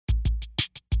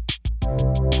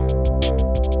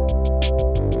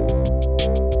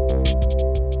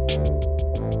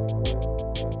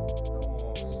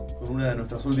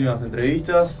nuestras últimas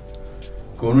entrevistas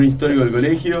con un histórico del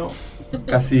colegio.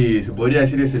 Casi se podría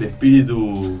decir que es el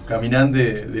espíritu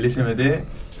caminante del SMT,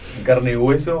 en carne y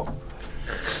hueso.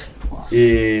 Con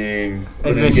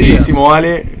el queridísimo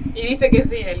Ale. Y dice que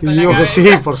sí, él con y digo la que sí,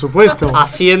 por supuesto.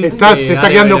 Asiente, se está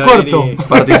quedando corto.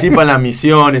 Participa en las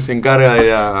misiones, se encarga de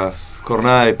las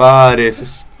jornadas de padres.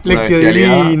 Es una Lectio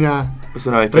bestialidad. divina. Es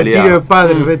una bestialidad. Retiro de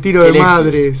padres, retiro de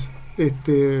madres.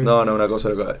 No, una cosa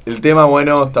loca. El tema,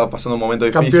 bueno, está pasando un momento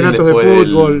difícil. Campeonatos de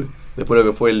fútbol. Después de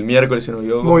lo que fue el miércoles, si no me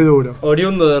equivoco. Muy duro.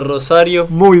 Oriundo de Rosario.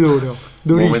 Muy duro.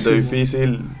 Durísimo. Un momento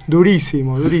difícil.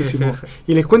 Durísimo.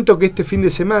 Y les cuento que este fin de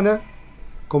semana,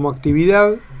 como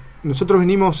actividad, nosotros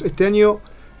venimos este año,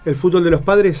 el fútbol de los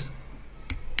padres,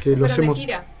 que lo hacemos.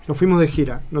 Nos fuimos de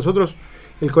gira. Nosotros,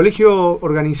 el colegio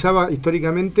organizaba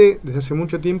históricamente, desde hace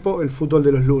mucho tiempo, el fútbol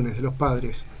de los lunes, de los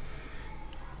padres.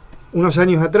 Unos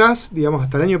años atrás, digamos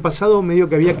hasta el año pasado, medio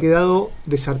que había quedado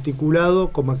desarticulado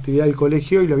como actividad del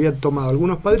colegio y lo habían tomado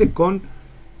algunos padres con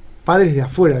padres de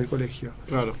afuera del colegio.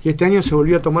 Claro. Y este año se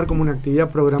volvió a tomar como una actividad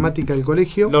programática del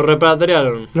colegio. Lo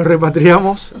repatriaron. Lo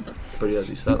repatriamos.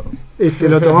 Privatizado.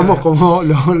 Lo tomamos como,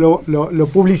 lo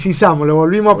publicizamos, lo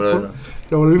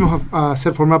volvimos a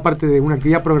hacer formar parte de una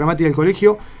actividad programática del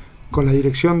colegio con la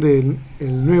dirección del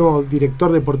nuevo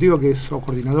director deportivo o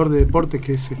coordinador de deportes,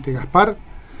 que es Gaspar,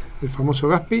 el famoso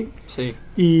Gaspi, sí.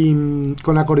 Y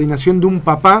con la coordinación de un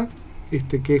papá,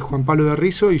 que es Juan Pablo de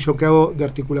Rizo, y yo que hago de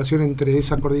articulación entre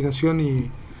esa coordinación y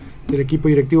el equipo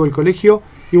directivo del colegio.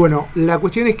 Y bueno, la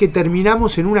cuestión es que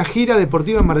terminamos en una gira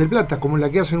deportiva en Mar del Plata, como la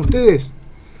que hacen ustedes,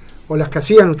 o las que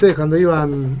hacían ustedes cuando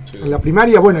iban en la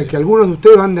primaria, bueno, y que algunos de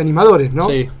ustedes van de animadores, ¿no?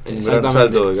 Sí, un gran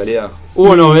salto de calidad.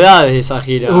 Hubo novedades de esa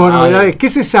gira. Hubo novedades. ¿Qué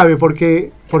se sabe?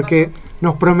 Porque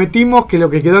nos prometimos que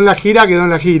lo que quedó en la gira, quedó en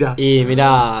la gira. Y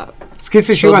mirá, ¿qué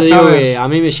se lleva a saber? A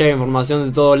mí me llega información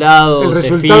de todos lados, el se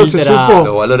resultado filtra. se supo.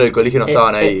 Los valores del colegio no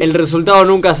estaban ahí. El resultado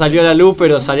nunca salió a la luz,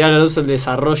 pero salió a la luz el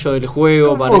desarrollo del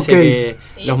juego. Parece que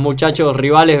los muchachos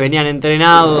rivales venían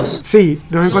entrenados. Sí,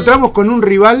 nos encontramos con un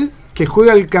rival que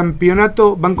juega el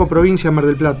campeonato Banco Provincia Mar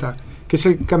del Plata, que es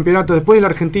el campeonato, después del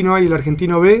argentino A y el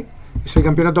argentino B, es el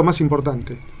campeonato más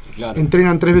importante. Claro.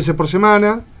 Entrenan 3 veces por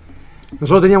semana.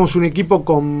 Nosotros teníamos un equipo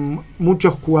con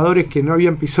muchos jugadores que no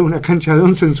habían pisado una cancha de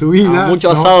 11 en su vida.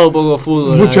 Mucho asado, poco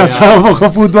fútbol. Mucho asado,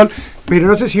 poco fútbol. Pero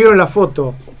no sé si vieron la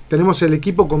foto. Tenemos el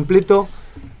equipo completo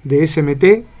de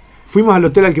SMT. Fuimos al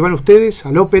hotel al que van ustedes,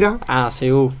 al Ópera.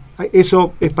 Seguro.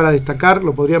 Eso es para destacar,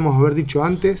 lo podríamos haber dicho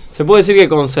antes. Se puede decir que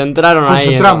concentramos.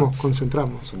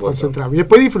 Concentramos. Y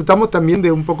después disfrutamos tambií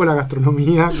de un poco la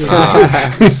gastronomía.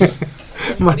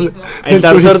 El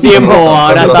tercer tiempo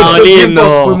ahora está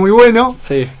doliendo. Fue muy bueno.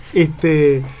 Sí.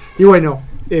 Y bueno,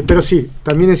 pero sí,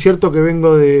 también es cierto que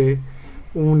vengo de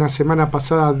una semana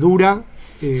pasada dura.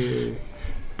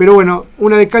 Pero bueno,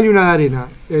 una de cal y una de arena.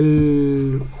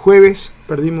 El jueves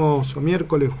perdimos, o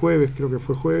miércoles, jueves, creo que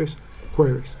fue jueves.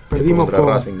 Perdimos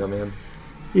contra Racing también.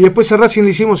 Y después a Racing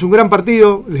le hicimos un gran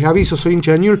partido. Les aviso, soy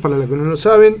hincha de Newell's para los que no lo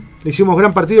saben. Le hicimos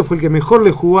gran partido, fue el que mejor le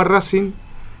jugó a Racing.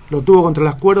 Lo tuvo contra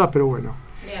las cuerdas, pero bueno.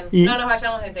 Bien, no nos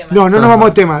vayamos de tema. No nos vamos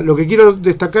de tema. Lo que quiero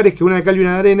destacar es que una de cal y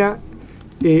una de arena,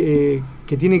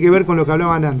 que tiene que ver con lo que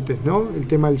hablaban antes, ¿no? El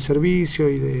tema del servicio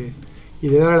y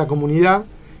de dar a la comunidad.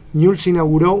 Newell's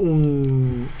inauguró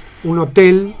un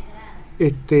hotel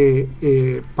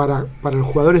para los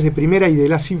jugadores de primera y de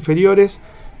las inferiores,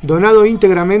 donado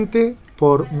íntegramente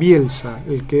por Bielsa,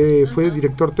 el que fue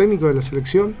director técnico de la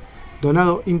selección,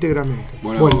 donado íntegramente.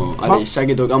 Bueno, Ale, ya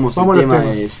que tocamos el tema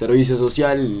de servicio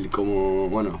social, como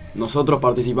nosotros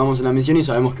participamos en la misión y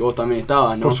sabemos que vos también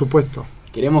estabas, ¿no? Por supuesto.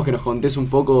 Queremos que nos contés un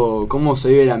poco cómo se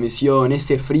vive la misión,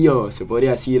 ese frío, se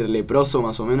podría decir leproso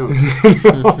más o menos.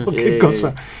 No, qué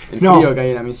cosa. El frío que hay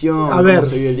en la misión, cómo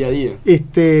se vive el día a día.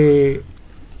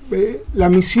 La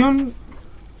misión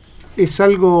es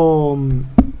algo,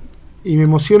 y me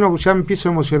emociono, ya empiezo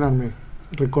a emocionarme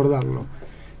recordarlo.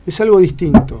 Es algo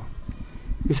distinto,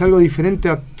 es algo diferente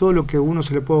a todo lo que a uno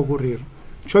se le puede ocurrir.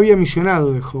 Yo había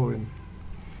misionado de joven,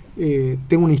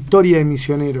 tengo una historia de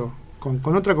misionero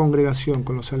con otra congregación,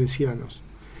 con los salesianos,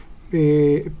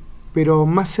 pero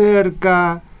más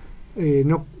cerca,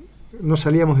 no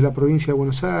salíamos de la provincia de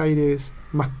Buenos Aires,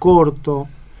 más corto.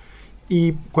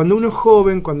 Y cuando uno es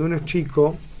joven, cuando uno es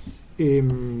chico,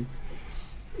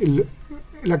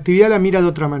 la actividad la mira de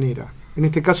otra manera. En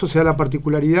este caso se da la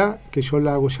particularidad que yo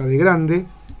la hago ya de grande.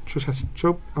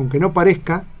 Yo aunque no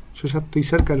parezca, yo ya estoy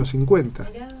cerca de los 50.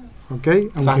 ¿Ok?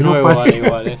 Aunque no parezca.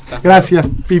 Igual, gracias,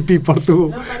 Pipi, por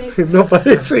tu... No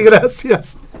parece,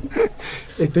 gracias.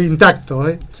 Estoy intacto,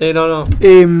 ¿eh? Sí,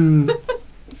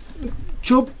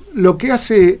 yo, lo que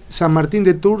hace San Martín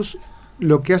de Tours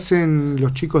lo que hacen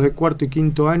los chicos de cuarto y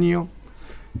quinto año,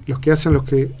 los que hacen los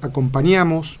que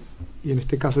acompañamos, y en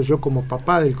este caso yo como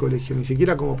papá del colegio, ni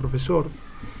siquiera como profesor.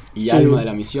 Y alma de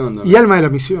la misión, ¿no? Y alma de la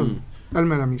misión.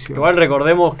 Alma de la misión. Igual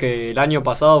recordemos que el año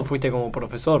pasado fuiste como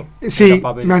profesor. Sí,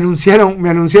 me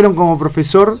anunciaron como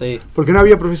profesor, sí, porque no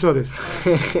había profesores.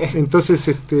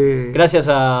 Entonces, gracias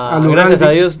a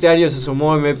Dios este año se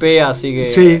sumó MP, así que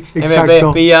sí, exacto, MP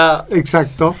espía.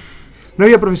 Exacto. No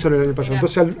había profesores el año pasado,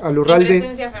 entonces al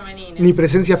Urralde ni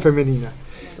presencia femenina.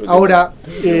 Ahora,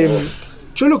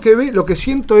 yo lo que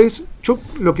siento es, yo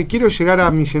lo que quiero es llegar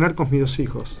a misionar con mis 2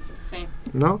 hijos. Sí.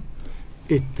 ¿No?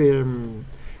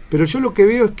 Pero yo lo que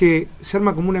veo es que se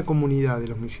arma como una comunidad de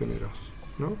los misioneros,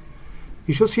 ¿no?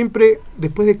 Y yo siempre,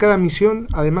 después de cada misión,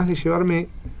 además de llevarme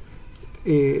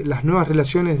las nuevas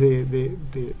relaciones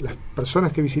de las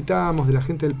personas que visitamos, de la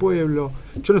gente del pueblo,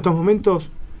 yo en estos momentos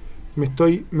me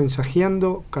estoy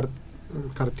mensajeando,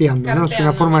 carteando, ¿no? Es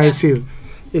una forma de decir,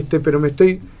 pero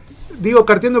digo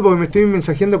carteando porque me estoy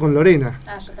mensajeando con Lorena.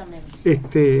 Yo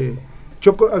también.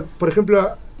 Yo, por ejemplo,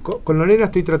 con Lorena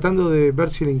estoy tratando de ver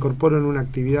si la incorporo en una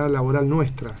actividad laboral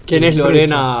nuestra. ¿Quién es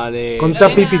Lorena?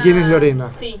 Contá, Pipi, ¿quién es Lorena?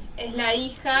 Sí, es la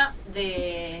hija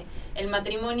de el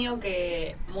matrimonio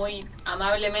que muy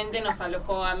amablemente nos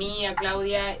alojó a mí, a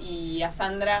Claudia y a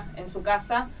Sandra en su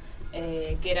casa,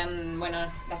 que eran,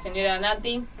 la señora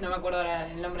Nati, no me acuerdo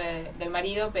ahora el nombre del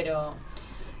marido, pero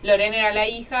Lorena era la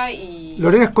hija y...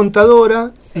 Lorena es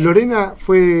contadora, sí. Lorena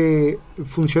fue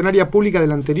funcionaria pública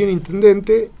del anterior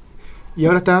intendente y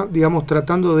ahora está, digamos,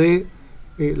 tratando de...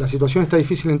 la situación está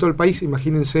difícil en todo el país,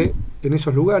 imagínense en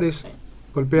esos lugares, sí.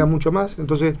 Golpea mucho más,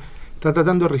 entonces está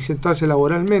tratando de reinsertarse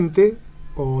laboralmente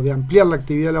o de ampliar la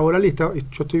actividad laboral y yo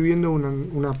estoy viendo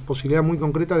una posibilidad muy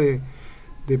concreta de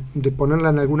ponerla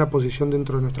en alguna posición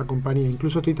dentro de nuestra compañía.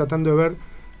 Incluso estoy tratando de ver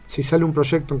si sale un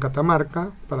proyecto en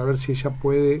Catamarca para ver si ella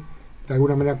puede de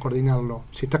alguna manera coordinarlo.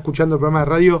 Si está escuchando el programa de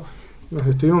radio, nos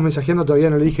estuvimos mensajeando, todavía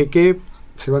no le dije qué,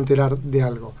 se va a enterar de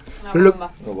algo. Pero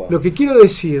lo que quiero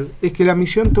decir es que la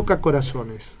misión toca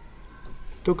corazones,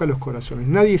 toca los corazones.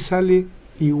 Nadie sale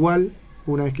igual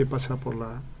una vez que pasa por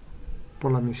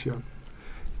la misión.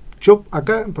 Yo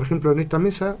acá, por ejemplo, en esta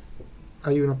mesa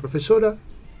hay una profesora,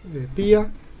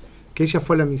 Pía, que ella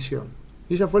fue a la misión.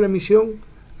 Y ella fue a la misión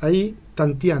ahí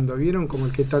tanteando, ¿vieron? Como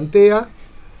el que tantea,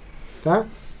 ¿está?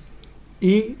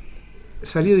 Y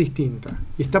salió distinta.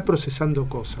 Y está procesando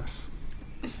cosas.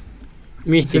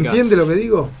 Místicas. ¿Se entiende lo que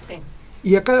digo? Sí.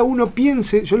 Y a cada uno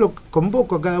piense, yo lo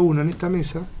convoco a cada uno en esta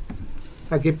mesa,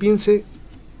 a que piense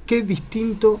qué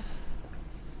distinto,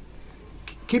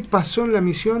 qué pasó en la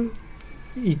misión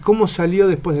y cómo salió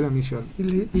después de la misión.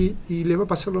 Y le va a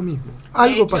pasar lo mismo.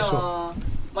 Algo pasó.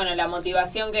 Bueno, la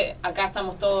motivación, que acá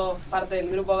estamos todos parte del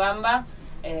grupo Gamba,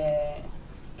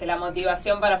 que la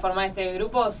motivación para formar este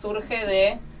grupo surge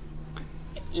de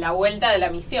la vuelta de la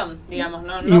misión, digamos,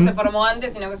 no se formó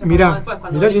antes, sino que se formó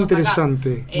después. Mirá qué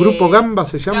interesante. ¿Grupo Gamba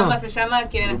se llama? Gamba se llama,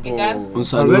 ¿quieren explicar? Un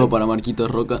saludo para Marquitos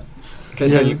Roca, que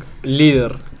es el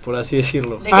líder, por así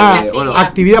decirlo.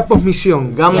 Actividad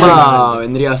posmisión. Gamba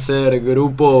vendría a ser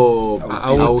grupo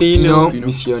agustino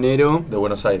misionero de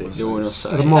Buenos Aires.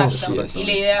 Hermoso. Y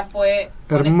la idea fue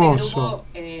con este grupo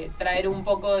traer un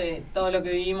poco de todo lo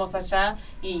que vivimos allá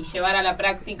y llevar a la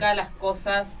práctica las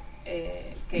cosas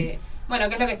que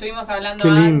es lo que estuvimos hablando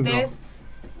antes,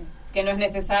 que no es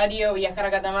necesario viajar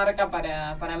a Catamarca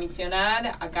para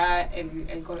misionar. Acá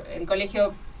el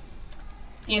colegio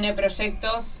tiene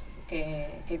proyectos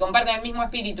que comparten el mismo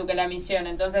espíritu que la misión,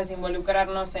 entonces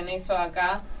involucrarnos en eso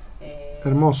acá.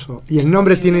 Hermoso. ¿Y el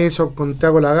nombre tiene eso con Te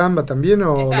hago la gamba también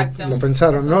o lo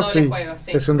pensaron, no? Sí,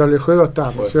 es un doble juego,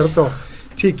 está, ¿no es cierto?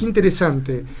 Sí, qué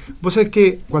interesante. Vos sabés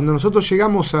que cuando nosotros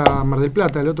llegamos a Mar del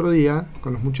Plata el otro día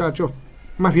con los muchachos,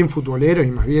 más bien futboleros y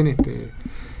más bien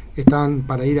estaban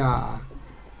para ir a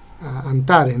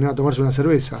Antares, ¿no? A tomarse una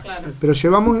cerveza. Claro. Pero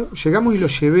llegamos y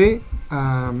los llevé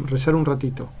a rezar un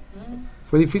ratito.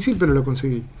 Fue difícil, pero lo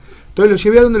conseguí. Entonces los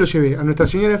llevé ¿a dónde los llevé? A Nuestra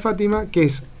Señora de Fátima, que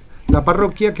es la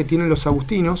parroquia que tienen los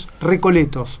agustinos,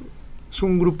 Recoletos. Es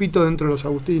un grupito dentro de los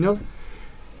agustinos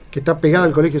que está pegada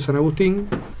al colegio San Agustín.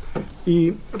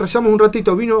 Y rezamos un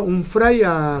ratito, vino un fray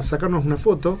a sacarnos una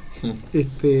foto.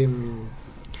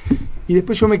 Y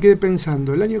después yo me quedé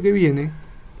pensando, el año que viene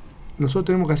nosotros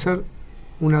tenemos que hacer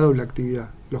una doble actividad,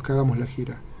 los que hagamos la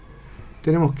gira.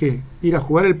 Tenemos que ir a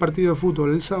jugar el partido de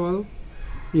fútbol el sábado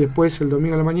y después el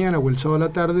domingo a la mañana o el sábado a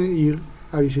la tarde ir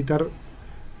a visitar,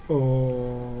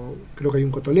 creo que hay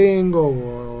un cotolengo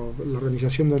o la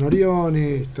organización de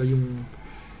Honoriones,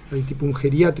 hay tipo un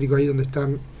geriátrico ahí donde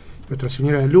están Nuestra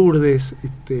Señora de Lourdes.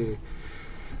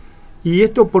 Y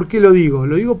esto, ¿por qué lo digo?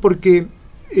 Lo digo porque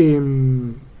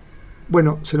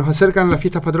bueno, se nos acercan las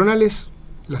fiestas patronales,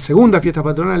 las segundas fiestas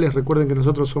patronales. Recuerden que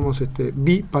nosotros somos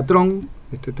bipatrón,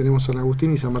 tenemos San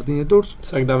Agustín y San Martín de Tours.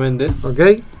 Exactamente. ¿Ok?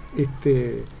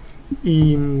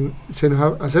 Y se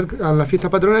nos acercan las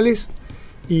fiestas patronales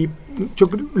y yo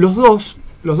creo los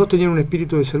dos tenían un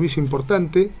espíritu de servicio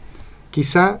importante.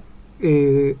 Quizá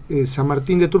San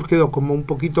Martín de Tours quedó como un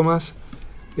poquito más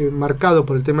marcado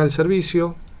por el tema del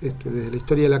servicio, desde la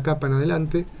historia de la capa en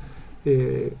adelante.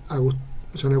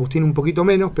 San Agustín un poquito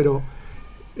menos, pero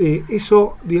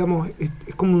eso, digamos,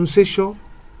 es como un sello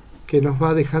que nos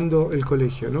va dejando el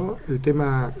colegio, ¿no? El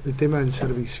tema del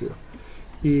servicio.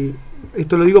 Y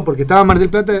esto lo digo porque estaba en Mar del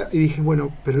Plata y dije,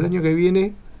 bueno, pero el año que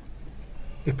viene,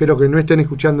 espero que no estén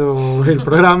escuchando el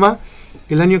programa,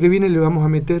 el año que viene le vamos a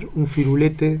meter un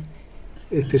firulete.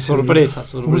 Sorpresa.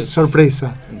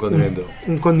 Un condimento.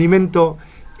 Un condimento.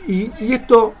 Y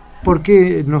esto, ¿por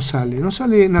qué no sale? No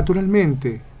sale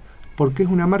naturalmente, porque es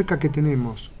una marca que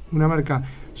tenemos. Una marca,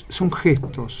 son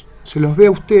gestos. Se los ve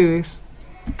a ustedes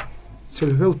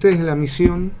en la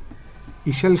misión,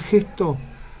 y ya el gesto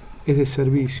es de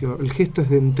servicio, el gesto es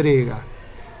de entrega,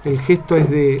 el gesto es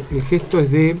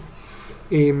de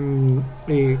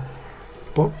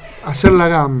hacer la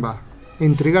gamba,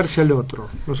 entregarse al otro.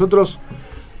 Nosotros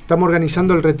estamos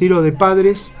organizando el retiro de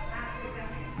padres,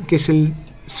 que es el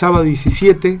sábado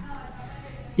 17.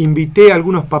 Invité a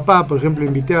algunos papás, por ejemplo,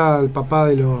 invité al papá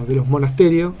de los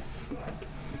monasterios,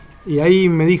 y ahí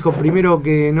me dijo primero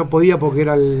que no podía porque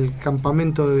era el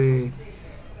campamento de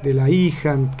la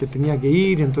hija, que tenía que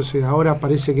ir, entonces ahora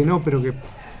parece que no, pero que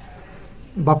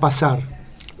va a pasar.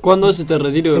 ¿Cuándo es este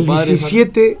retiro de padres?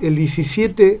 El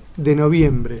 17 de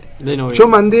noviembre. Yo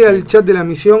mandé al chat de la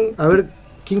misión a ver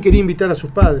quién quería invitar a sus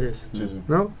padres,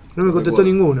 ¿no? No me contestó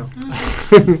ninguno.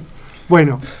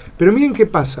 Bueno, pero miren qué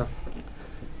pasa.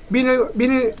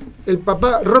 Viene el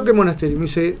papá Roque Monasterio y me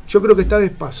dice, yo creo que esta vez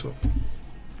paso.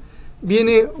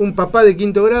 Viene un papá de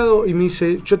 5º grado y me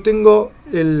dice, yo tengo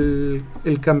el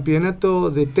campeonato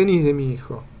de tenis de mi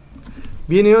hijo.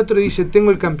 Viene otro y dice,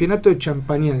 tengo el campeonato de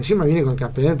champañá. Encima viene con el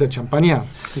campeonato de champañá.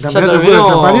 El campeonato de fútbol de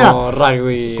champañá.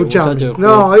 Rugby. Escuchame,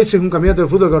 no, ese es un campeonato de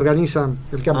fútbol que organizan.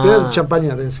 El campeonato de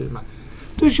champañá de encima.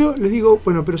 Entonces yo les digo,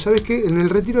 bueno, pero ¿sabes qué? En el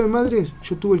retiro de madres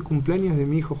yo tuve el cumpleaños de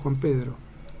mi hijo Juan Pedro.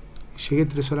 Y llegué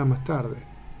 3 horas más tarde.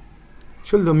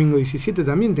 Yo el domingo 17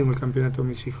 también tengo el campeonato de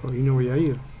mis hijos y no voy a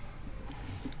ir.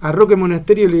 A Roque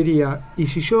Monasterio le diría, ¿y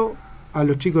si yo a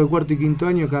los chicos de 4º y 5º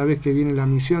año, cada vez que viene la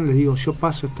misión, les digo, yo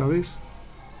paso esta vez?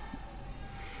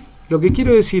 Lo que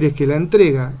quiero decir es que la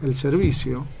entrega, el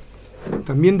servicio,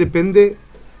 también depende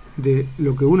de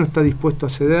lo que uno está dispuesto a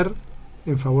ceder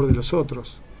en favor de los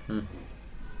otros.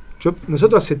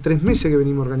 Nosotros hace 3 meses que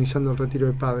venimos organizando el retiro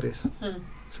de padres.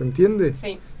 ¿Se entiende?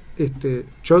 Sí.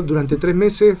 Yo durante 3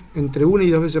 meses, entre 1 y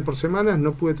 2 veces por semana,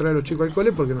 no pude traer a los chicos al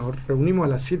cole porque nos reunimos a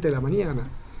las 7 de la mañana.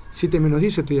 7 menos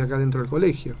 10 estoy acá dentro del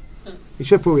colegio. Y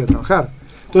yo después voy a trabajar.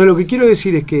 Entonces lo que quiero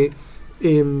decir es que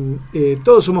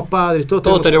todos somos padres,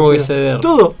 todos tenemos que ceder.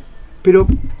 Todo, pero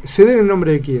 ¿ceder en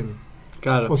nombre de quién?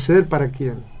 Claro. ¿O ceder para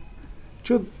quién?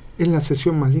 Es la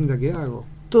sesión más linda que hago.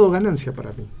 Todo ganancia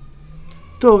para mí.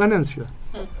 Todo ganancia.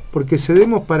 Porque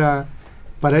cedemos para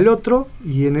el otro,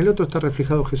 y en el otro está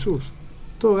reflejado Jesús.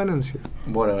 Todo ganancia.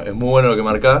 Bueno, es muy bueno lo que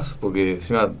marcás, porque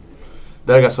encima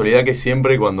da la casualidad que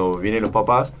siempre cuando vienen los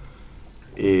papás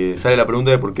sale la pregunta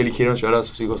de por qué eligieron llevar a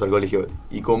sus hijos al colegio.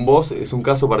 Y con vos es un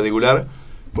caso particular,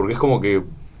 porque es como que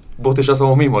vos te llevas a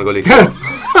vos mismo al colegio.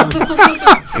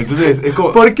 Entonces es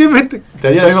como, ¿por qué te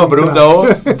haría la misma pregunta a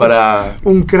vos para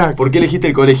un crack? ¿Por qué elegiste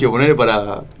el colegio? Ponerle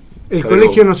para el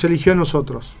colegio nos eligió a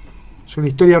nosotros. Es una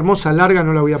historia hermosa, larga,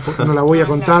 no la voy a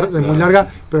contar, es muy larga,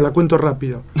 pero la cuento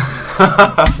rápido.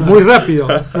 Muy rápido.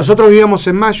 Nosotros vivíamos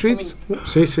en Maschwitz,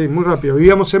 sí, muy rápido.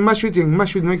 Vivíamos en Maschwitz, y en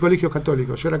Maschwitz no hay colegios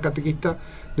católicos. Yo era catequista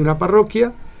de una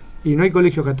parroquia y no hay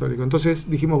colegio católico. Entonces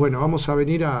dijimos, bueno, vamos a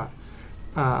venir a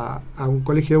un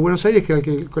colegio de Buenos Aires, que era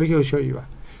el colegio que yo iba.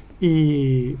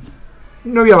 Y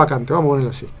no había vacante, vamos a ponerlo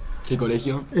así. ¿Qué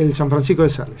colegio? El San Francisco de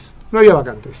Sales. No había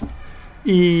vacantes.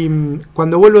 Y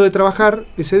cuando vuelvo de trabajar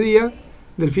ese día,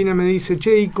 Delfina me dice,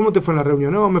 che, ¿y cómo te fue en la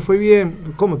reunión? No, me fue bien.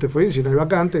 ¿Cómo te fue? Si no hay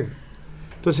vacante.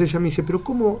 Entonces ella me dice, pero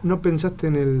 ¿cómo no pensaste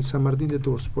en el San Martín de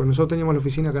Tours? Porque nosotros teníamos la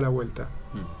oficina acá a la vuelta.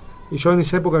 Y yo en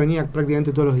esa época venía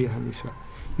prácticamente todos los días a misa.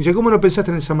 Dice, ¿cómo no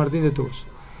pensaste en el San Martín de Tours?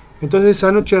 Entonces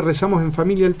esa noche rezamos en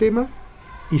familia el tema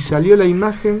y salió la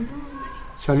imagen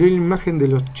de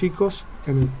los chicos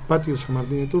en el patio de San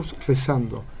Martín de Tours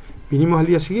rezando. Vinimos al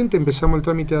día siguiente, empezamos el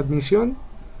trámite de admisión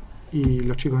y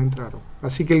los chicos entraron.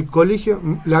 Así que el colegio...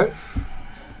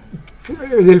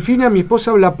 Delfina, mi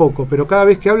esposa, habla poco, pero cada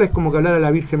vez que habla es como que hablar a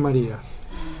la Virgen María.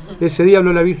 Ese día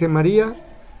habló la Virgen María,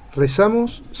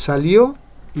 rezamos, salió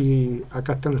y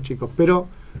acá están los chicos. Pero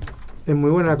es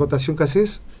muy buena la acotación que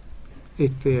haces.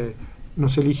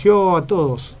 Nos eligió a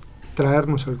todos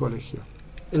traernos al colegio.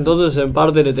 Entonces, en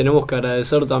parte, le tenemos que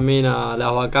agradecer también a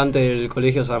las vacantes del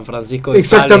Colegio San Francisco de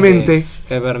Exactamente. Sales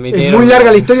que permitieron. Es muy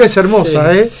larga la historia, es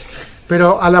hermosa, sí.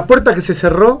 Pero a la puerta que se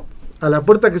cerró,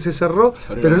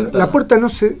 pero la puerta no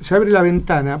se abre la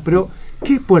ventana, pero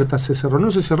 ¿qué puerta se cerró?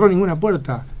 No se cerró ninguna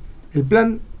puerta. El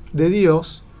plan de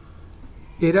Dios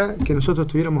era que nosotros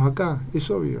estuviéramos acá, es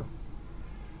obvio.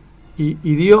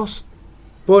 Y Dios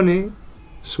pone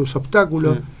sus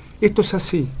obstáculos. Sí. Esto es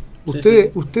así.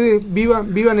 Ustedes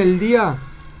vivan el día,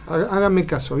 háganme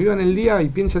caso, vivan el día y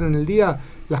piensen en el día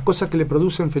las cosas que le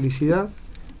producen felicidad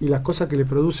y las cosas que le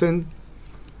producen,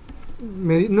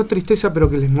 no tristeza,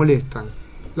 pero que les molestan.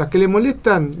 De las que les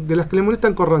molestan,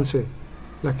 córranse.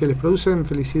 Las que les producen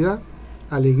felicidad,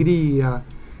 alegría,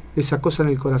 esa cosa en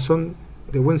el corazón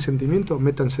de buen sentimiento,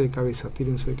 métanse de cabeza,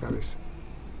 tírense de cabeza.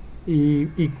 Y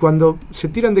cuando se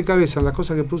tiran de cabeza en las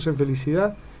cosas que producen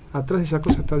felicidad, atrás de esa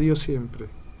cosa está Dios siempre.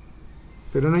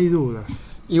 Pero no hay dudas.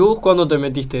 ¿Y vos cuándo te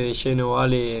metiste de lleno,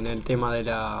 Ale, en el tema de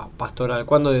la pastoral?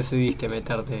 ¿Cuándo decidiste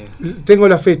meterte? Tengo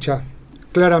la fecha,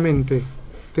 claramente,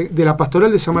 de la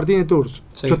pastoral de San Martín de Tours.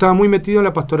 Sí. Yo estaba muy metido en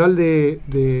la pastoral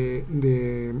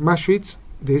de Maschwitz,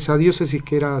 de esa diócesis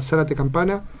que era Zárate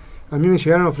Campana. A mí me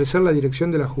llegaron a ofrecer la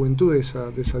dirección de la juventud de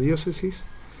esa diócesis.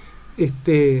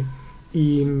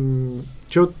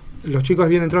 Los chicos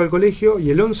habían entrado al colegio y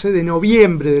el 11 de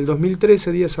noviembre del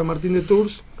 2013, día de San Martín de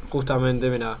Tours, justamente,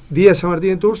 mirá. Día de San Martín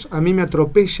de Tours, a mí me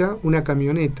atropella una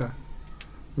camioneta.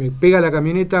 Me pega la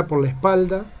camioneta por la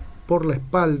espalda,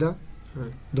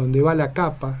 donde va la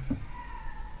capa.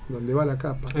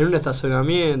 En un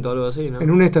estacionamiento o algo así, ¿no?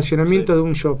 En un estacionamiento, sí, de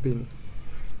un shopping.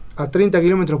 A 30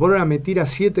 km/h me tira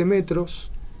 7 metros,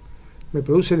 me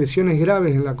produce lesiones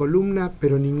graves en la columna,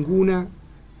 pero ninguna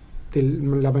de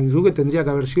la magnitud que tendría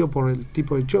que haber sido por el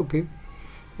tipo de choque.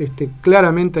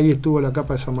 Claramente ahí estuvo la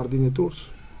capa de San Martín de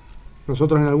Tours.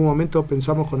 Nosotros en algún momento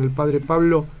pensamos con el padre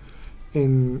Pablo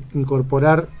en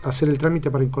hacer el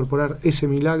trámite para incorporar ese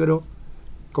milagro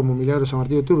como milagro de San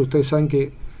Martín de Tours. Ustedes saben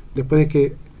que después de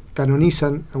que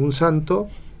canonizan a un santo,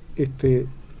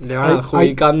 le van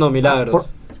adjudicando milagros.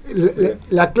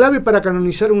 La clave para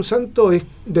canonizar un santo es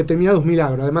determinados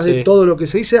milagros. Además, sí, de todo lo que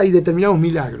se dice, hay determinados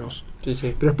milagros.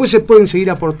 Sí. Pero después se pueden seguir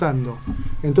aportando.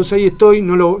 Entonces ahí estoy,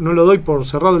 no lo doy por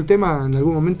cerrado el tema. En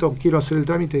algún momento quiero hacer el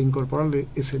trámite de incorporarle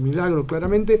ese milagro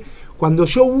claramente. Cuando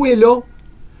yo vuelo,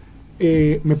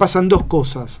 me pasan 3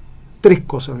 cosas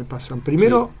me pasan.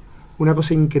 Primero, sí, una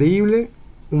cosa increíble,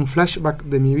 un flashback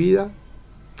de mi vida,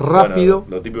 rápido.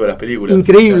 Bueno, lo típico de las películas.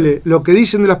 Increíble. Claro. Lo que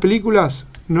dicen de las películas,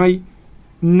 no hay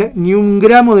ni un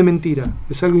gramo de mentira.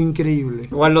 Es algo increíble.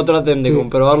 Igual no traten de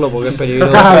comprobarlo porque es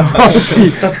peligroso. Claro,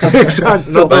 sí, exacto.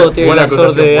 No todos tienen la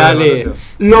suerte de Ale.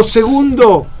 Lo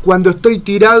segundo, cuando estoy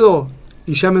tirado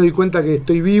y ya me doy cuenta que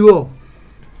estoy vivo,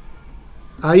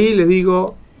 ahí le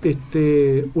digo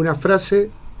una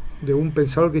frase de un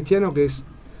pensador cristiano que es: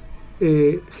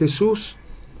 Jesús,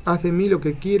 haz de mí lo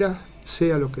que quieras,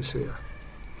 sea lo que sea.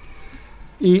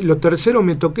 Y lo tercero,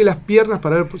 me toqué las piernas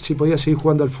para ver si podía seguir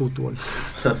jugando al fútbol.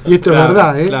 Y esto clave, es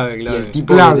verdad, ¿eh? Clave. Y el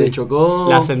tipo que te chocó,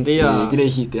 la sentía. ¿Qué le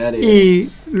dijiste, Ale? Y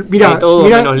mirá,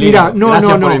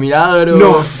 no. Por el milagro.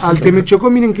 No, al que me chocó,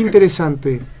 miren qué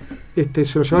interesante.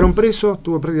 Se lo llevaron preso,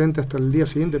 estuvo prácticamente hasta el día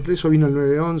siguiente preso, vino el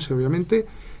 9/11, obviamente.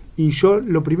 Y yo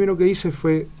lo primero que hice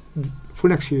fue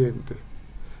un accidente.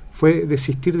 Fue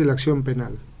desistir de la acción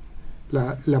penal.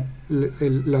 La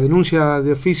denuncia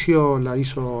de oficio la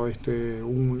hizo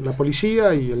la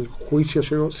policía y el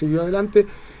juicio siguió adelante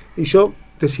y yo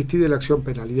desistí de la acción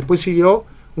penal. Y después siguió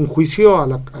un juicio a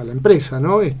la empresa,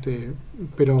 ¿no?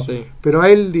 Pero a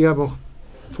él, digamos,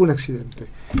 fue un accidente.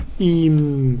 Y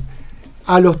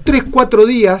a los 3-4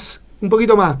 días, un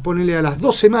poquito más, ponele a las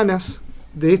 2 semanas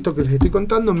de esto que les estoy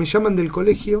contando, me llaman del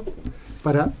colegio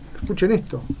escuchen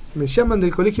esto, me llaman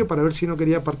del colegio para ver si no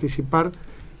quería participar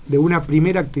de una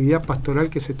primera actividad pastoral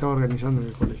que se estaba organizando en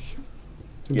el colegio.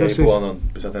 Entonces, y ahí fue cuando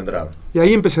empezaste a entrar. Y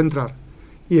ahí empecé a entrar.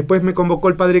 Y después me convocó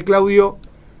el padre Claudio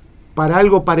para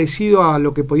algo parecido a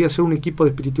lo que podía ser un equipo de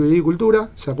espiritualidad y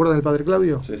cultura. ¿Se acuerdan del padre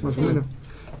Claudio? Sí, más o menos.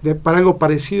 Para algo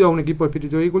parecido a un equipo de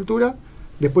espiritualidad y cultura.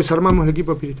 Después armamos el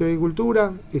equipo de espiritualidad y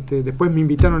cultura. Después me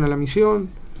invitaron a la misión.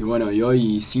 Y bueno, y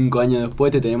hoy, 5 años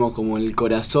después, te tenemos como el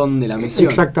corazón de la misión.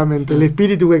 Exactamente, el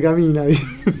espíritu que camina. Y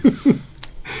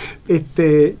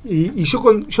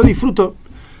yo disfruto.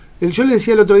 Yo le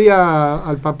decía el otro día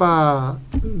al papá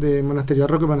de monasterio, a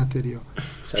Roque Monasterio.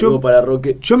 Saludo para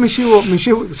Roque. Yo me llevo,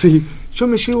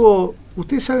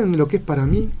 ¿ustedes saben lo que es para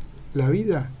mí la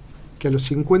vida que a los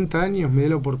 50 años me dé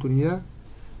la oportunidad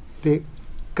de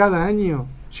cada año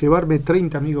llevarme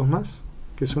 30 amigos más,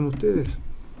 que son ustedes?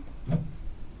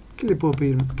 ¿Qué le puedo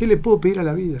pedir? ¿Qué le puedo pedir a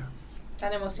la vida?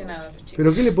 Están emocionados los chicos.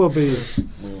 ¿Pero qué le puedo pedir?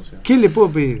 Muy emocionado. ¿Qué le puedo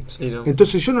pedir? Sí, no.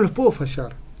 Entonces yo no los puedo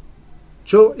fallar.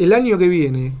 Yo el año que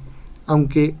viene,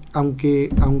 aunque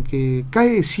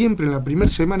cae siempre en la primera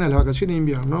semana de las vacaciones de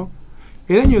invierno,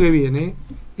 el año que viene,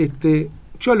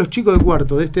 yo a los chicos de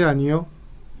cuarto de este año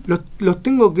los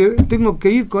tengo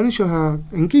que ir con ellos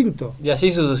en quinto. Y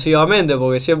así sucesivamente,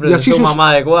 porque siempre se suma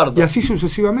más de cuarto. Y así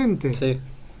sucesivamente. Sí.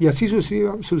 Y así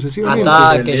sucesivamente.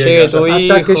 Hasta que llegue tu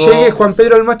hijo. Hasta que llegue Juan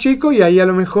Pedro el más chico y ahí a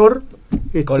lo mejor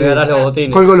colgarás los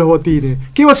botines. Colgo los botines.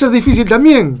 ¿Qué va a ser difícil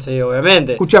también? Sí,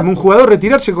 obviamente. Escuchame, un jugador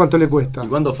retirarse, ¿cuánto le cuesta? ¿Y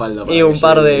cuánto falta? Y un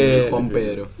par de... Juan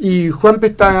Pedro. Y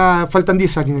Juanpe faltan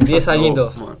 10 años. 10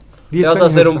 añitos. Bueno. Te vas a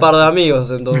hacer un par de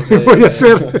amigos, entonces.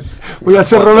 voy a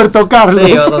ser Roberto Carlos.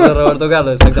 Sí, vas a ser Roberto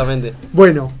Carlos, exactamente.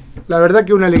 Bueno, la verdad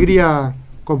que una alegría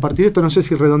compartir esto. No sé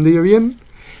si redondeé bien.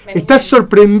 Vení. ¿Estás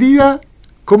sorprendida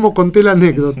cómo conté la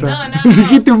anécdota? No.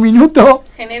 Dijiste un minuto.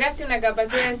 Generaste una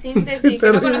capacidad de síntesis que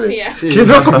no conocía. Sí. Que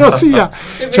no conocía.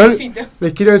 Te Yo felicito.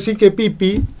 les quiero decir que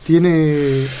Pipi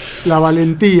tiene la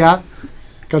valentía,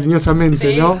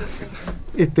 cariñosamente, Sí, ¿no?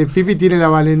 sí. Pipi tiene la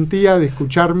valentía de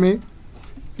escucharme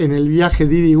en el viaje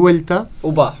de ida y vuelta.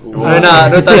 Upa, no es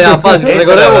tarea fácil. Esa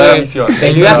Recordemos es la que misión.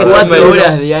 el viaje son 4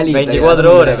 horas de alita.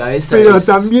 24 horas. Pero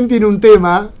también tiene un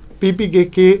tema, Pipi, que es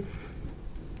que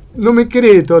no me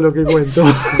cree todo lo que cuento.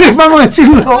 Vamos a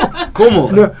decirlo.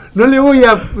 ¿Cómo? No le voy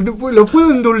a... Lo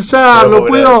puedo endulzar,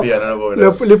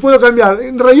 le puedo cambiar.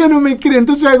 En realidad no me cree,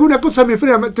 entonces alguna cosa me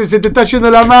frena. Se te está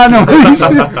yendo la mano, me dice.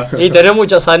 Y tenés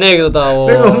muchas anécdotas.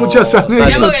 Tengo muchas anécdotas.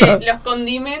 Digamos que los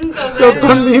condimentos. Los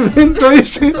condimentos,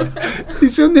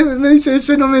 me dice,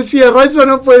 ese no me cierra, eso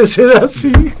no puede ser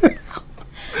así.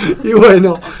 Y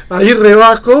bueno, ahí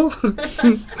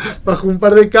bajo un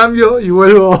par de cambios y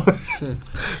vuelvo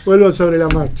sobre la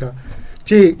marcha.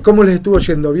 Sí, ¿cómo les estuvo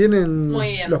yendo? ¿Bien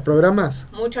Muy bien. los programas?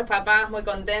 Muchos papás muy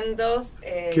contentos.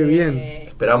 Qué bien.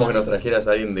 Esperamos que nos trajeras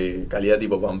a alguien de calidad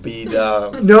tipo Pampita.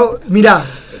 No, mirá,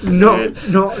 no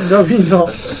vino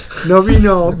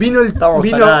el... Estamos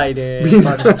vino, al aire.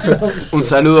 Un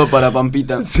saludo para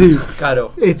Pampita. Sí.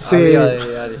 Claro.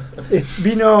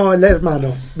 Vino el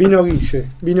hermano, vino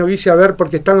Guille a ver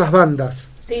porque están las bandas.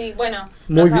 Sí, bueno,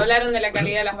 Muy nos bien. hablaron de la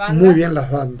calidad de las bandas. Muy bien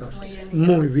las bandas.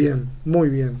 Muy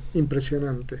bien.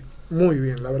 Impresionante. Muy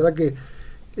bien. La verdad que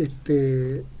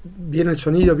bien el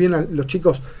sonido, bien los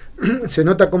chicos, se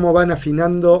nota cómo van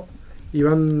afinando y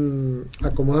van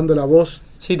acomodando la voz.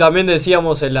 Sí, también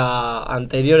decíamos en la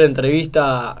anterior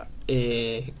entrevista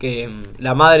que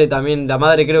la madre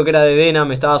creo que era de Dena,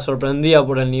 me estaba sorprendida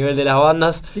por el nivel de las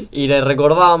bandas y le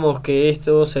recordábamos que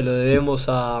esto se lo debemos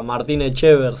a Martín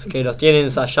Echevers, que los tiene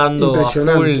ensayando a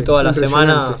full toda la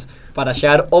semana para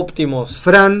llegar óptimos.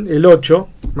 Fran, el 8,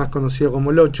 más conocido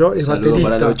como el 8, es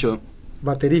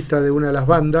baterista de una de las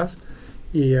bandas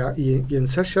y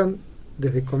ensayan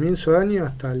desde comienzo de año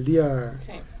hasta el día...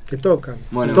 Sí. Que tocan,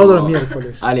 bueno, todos los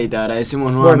miércoles. Ale, te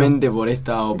agradecemos nuevamente por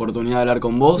esta oportunidad de hablar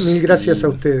con vos. Mil gracias a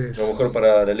ustedes. Lo mejor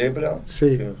para la lepra.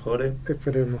 Sí, que mejore.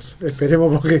 Esperemos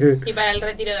porque... Y para el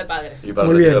retiro de padres.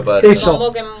 Muy bien, eso,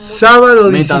 sábado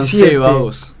 17.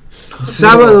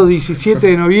 Sábado 17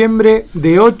 de noviembre,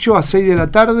 de 8 a 6 de la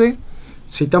tarde.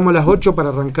 Citamos las 8 para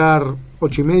arrancar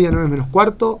 8 y media, 9 menos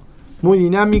cuarto. Muy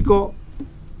dinámico.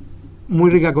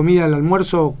 Muy rica comida al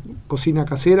almuerzo, cocina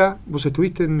casera. ¿Vos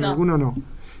estuviste en alguno o no?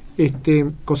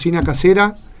 Cocina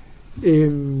casera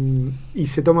y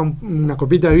se toma una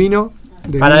copita de vino.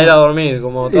 Para ir a dormir,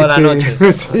 como toda la noche.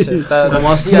 Sí.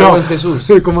 Como hacía el buen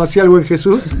Jesús. Como hacía el buen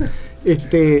Jesús.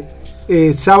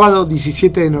 Sábado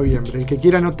 17 de noviembre. El que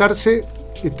quiera anotarse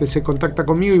se contacta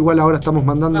conmigo. Igual ahora estamos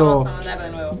mandando. Vamos a mandar de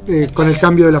nuevo. Con el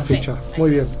cambio de la fecha. Sí. Muy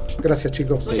bien. Gracias,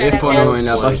 chicos. Muchas Teléfono gracias. en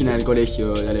la página del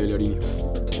colegio de Alejandro Bellorini.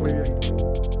 Muy bien.